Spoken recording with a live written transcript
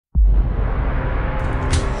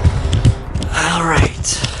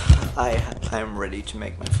I'm ready to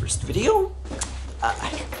make my first video.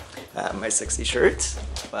 My sexy shirt.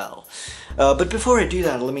 Well, but before I do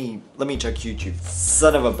that, let me check YouTube.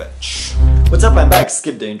 Son of a bitch. What's up? I'm back.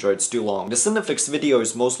 Skip the intro, it's too long. The Cinefix video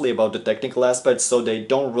is mostly about the technical aspects, so they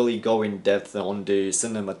don't really go in depth on the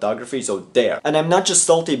cinematography, so there. And I'm not just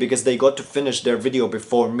salty because they got to finish their video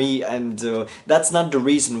before me, and that's not the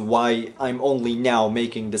reason why I'm only now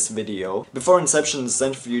making this video. Before Inception,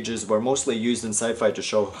 centrifuges were mostly used in sci-fi to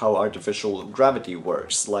show how artificial gravity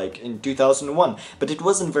works, like in 2001, but it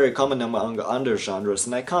wasn't very common among other genres,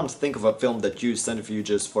 and I can't think of a film that used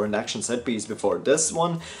centrifuges for an action set piece before this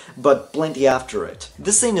one, but plenty after it.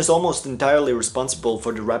 This scene is almost entirely responsible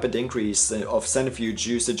for the rapid increase of centrifuge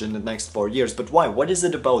usage in the next 4 years, but why? What is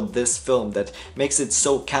it about this film that makes it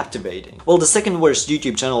so captivating? Well, the second worst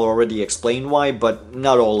YouTube channel already explained why, but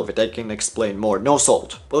not all of it. I can explain more. No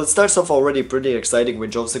salt. Well, it starts off already pretty exciting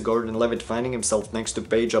with Joseph Gordon-Levitt finding himself next to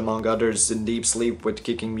Paige among others in deep sleep with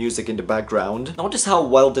kicking music in the background. Notice how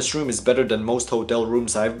while this room is better than most hotel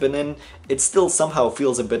rooms I've been in, it still somehow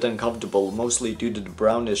feels a bit uncomfortable, mostly due to the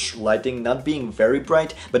brownish lighting not being very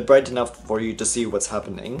bright, but bright enough for you to see what's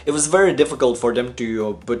happening. It was very difficult for them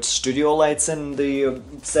to put studio lights in the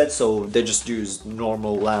set, so they just used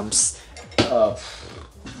normal lamps.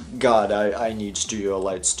 God, I need studio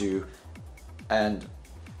lights too. And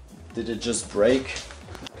did it just break?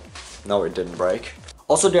 No, it didn't break.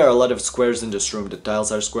 Also, there are a lot of squares in this room. The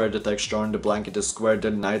tiles are square, the texture on the blanket is square,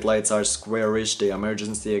 the nightlights are squarish, the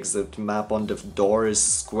emergency exit map on the door is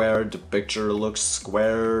square, the picture looks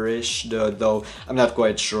squarish, though I'm not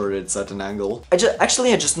quite sure it's at an angle. I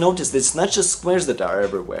just noticed it's not just squares that are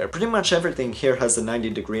everywhere. Pretty much everything here has a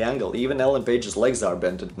 90-degree angle. Even Ellen Page's legs are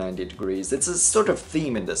bent at 90 degrees. It's a sort of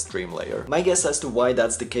theme in this dream layer. My guess as to why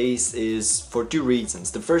that's the case is for two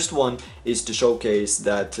reasons. The first one is to showcase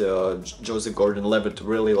that Joseph Gordon-Levitt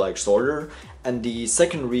really likes order, and the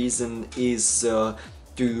second reason is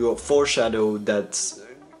to foreshadow that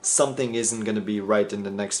something isn't gonna be right in the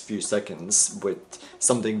next few seconds with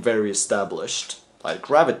something very established, like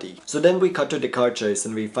gravity. So then we cut to the car chase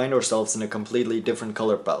and we find ourselves in a completely different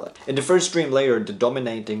color palette. In the first dream layer, the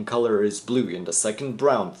dominating color is blue, in the second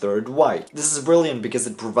brown, third white. This is brilliant because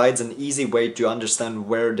it provides an easy way to understand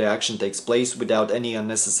where the action takes place without any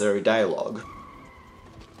unnecessary dialogue.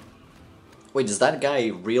 Wait, is that guy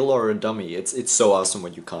real or a dummy? It's so awesome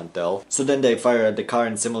when you can't tell. So then they fire at the car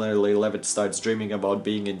and similarly Levitt starts dreaming about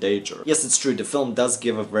being in danger. Yes, it's true, the film does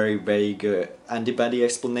give a very vague antibody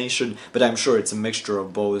explanation, but I'm sure it's a mixture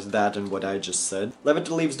of both that and what I just said. Levitt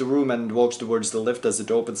leaves the room and walks towards the lift as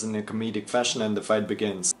it opens in a comedic fashion and the fight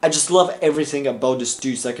begins. I just love everything about this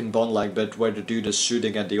 2-second Bond-like bit where the dude is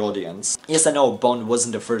shooting at the audience. Yes, I know Bond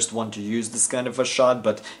wasn't the first one to use this kind of a shot,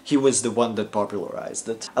 but he was the one that popularized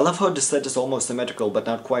it. I love how the set is almost symmetrical but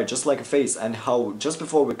not quite, just like a face, and how just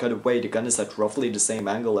before we cut away the gun is at roughly the same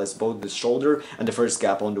angle as both the shoulder and the first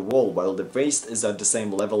gap on the wall, while the waist is at the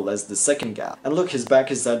same level as the second gap. And look, his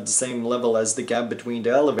back is at the same level as the gap between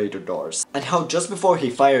the elevator doors. And how just before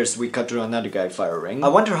he fires we cut to another guy firing. I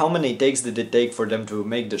wonder how many takes did it take for them to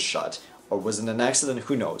make this shot. Or was it an accident?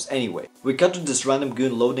 Who knows? Anyway, we cut to this random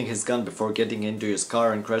goon loading his gun before getting into his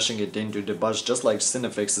car and crashing it into the bush, just like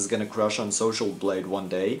Cinefix is gonna crush on Social Blade one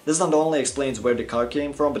day. This not only explains where the car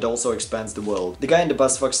came from, but also expands the world. The guy in the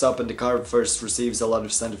bus fucks up and the car first receives a lot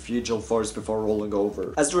of centrifugal force before rolling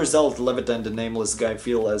over. As a result, Levitt and the nameless guy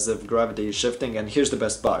feel as if gravity is shifting, and here's the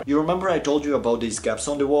best part. You remember I told you about these gaps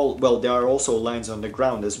on the wall? Well, there are also lines on the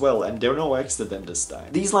ground as well, and there are no accident this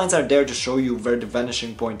time. These lines are there to show you where the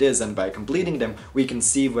vanishing point is, and by completing them, we can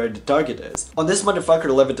see where the target is. On this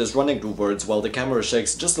motherfucker, Levitt is running towards while the camera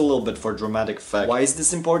shakes just a little bit for dramatic effect. Why is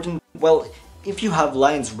this important? Well, if you have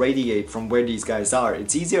lines radiate from where these guys are,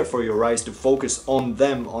 it's easier for your eyes to focus on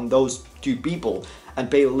them, on those two people,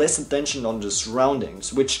 and pay less attention on the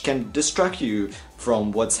surroundings, which can distract you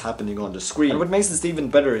from what's happening on the screen. And what makes this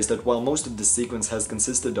even better is that while most of this sequence has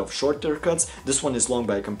consisted of shorter cuts, this one is long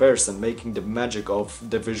by comparison, making the magic of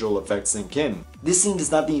the visual effects sink in. This scene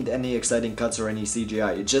does not need any exciting cuts or any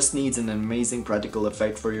CGI, it just needs an amazing practical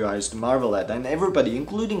effect for your eyes to marvel at, and everybody,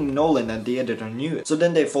 including Nolan and the editor, knew it. So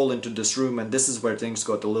then they fall into this room, and this is where things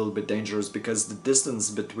got a little bit dangerous because the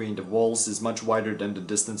distance between the walls is much wider than the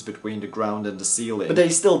distance between the ground and the ceiling. But they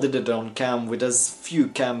still did it on cam with as few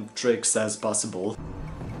cam tricks as possible.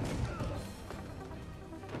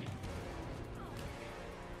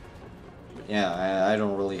 Yeah, I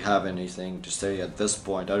don't really have anything to say at this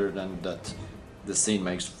point other than that the scene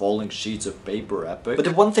makes falling sheets of paper epic. But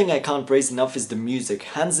the one thing I can't praise enough is the music.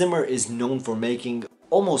 Hans Zimmer is known for making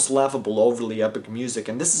almost laughable, overly epic music,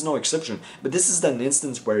 and this is no exception, but this is an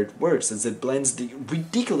instance where it works, as it blends the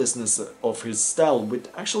ridiculousness of his style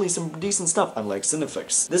with actually some decent stuff, unlike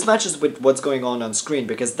Cinefix. This matches with what's going on screen,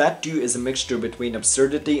 because that too is a mixture between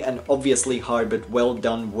absurdity and obviously hard but well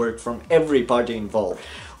done work from every party involved.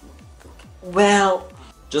 Well...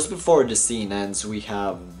 Just before the scene ends, we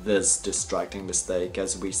have this distracting mistake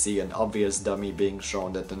as we see an obvious dummy being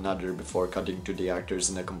shown at another before cutting to the actors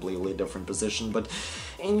in a completely different position, but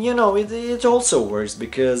you know, it also works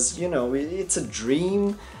because, you know, it's a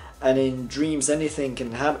dream, and in dreams anything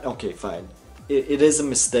can happen. Okay, fine. It is a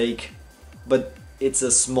mistake, but it's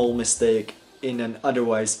a small mistake in an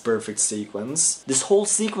otherwise perfect sequence. This whole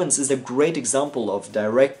sequence is a great example of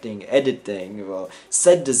directing, editing,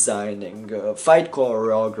 set designing, fight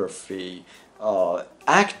choreography,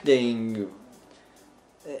 acting,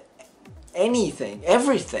 anything,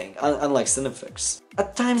 everything, unlike Cinefix.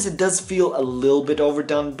 At times it does feel a little bit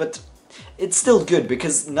overdone, but it's still good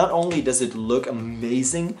because not only does it look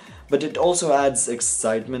amazing, but it also adds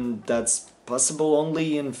excitement that's possible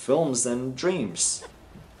only in films and dreams.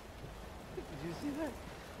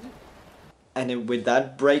 And with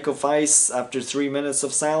that break of ice, after 3 minutes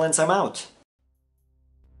of silence, I'm out.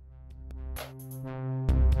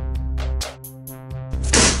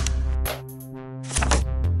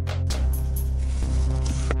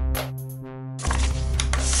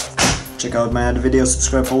 Check out my other videos,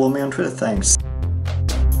 subscribe, follow me on Twitter, thanks.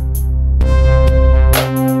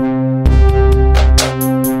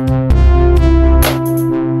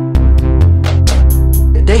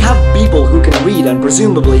 They have people who can read and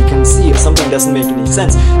presumably can see if something doesn't make any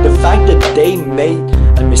sense. The fact that they made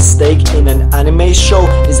a mistake in an anime show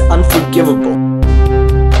is unforgivable.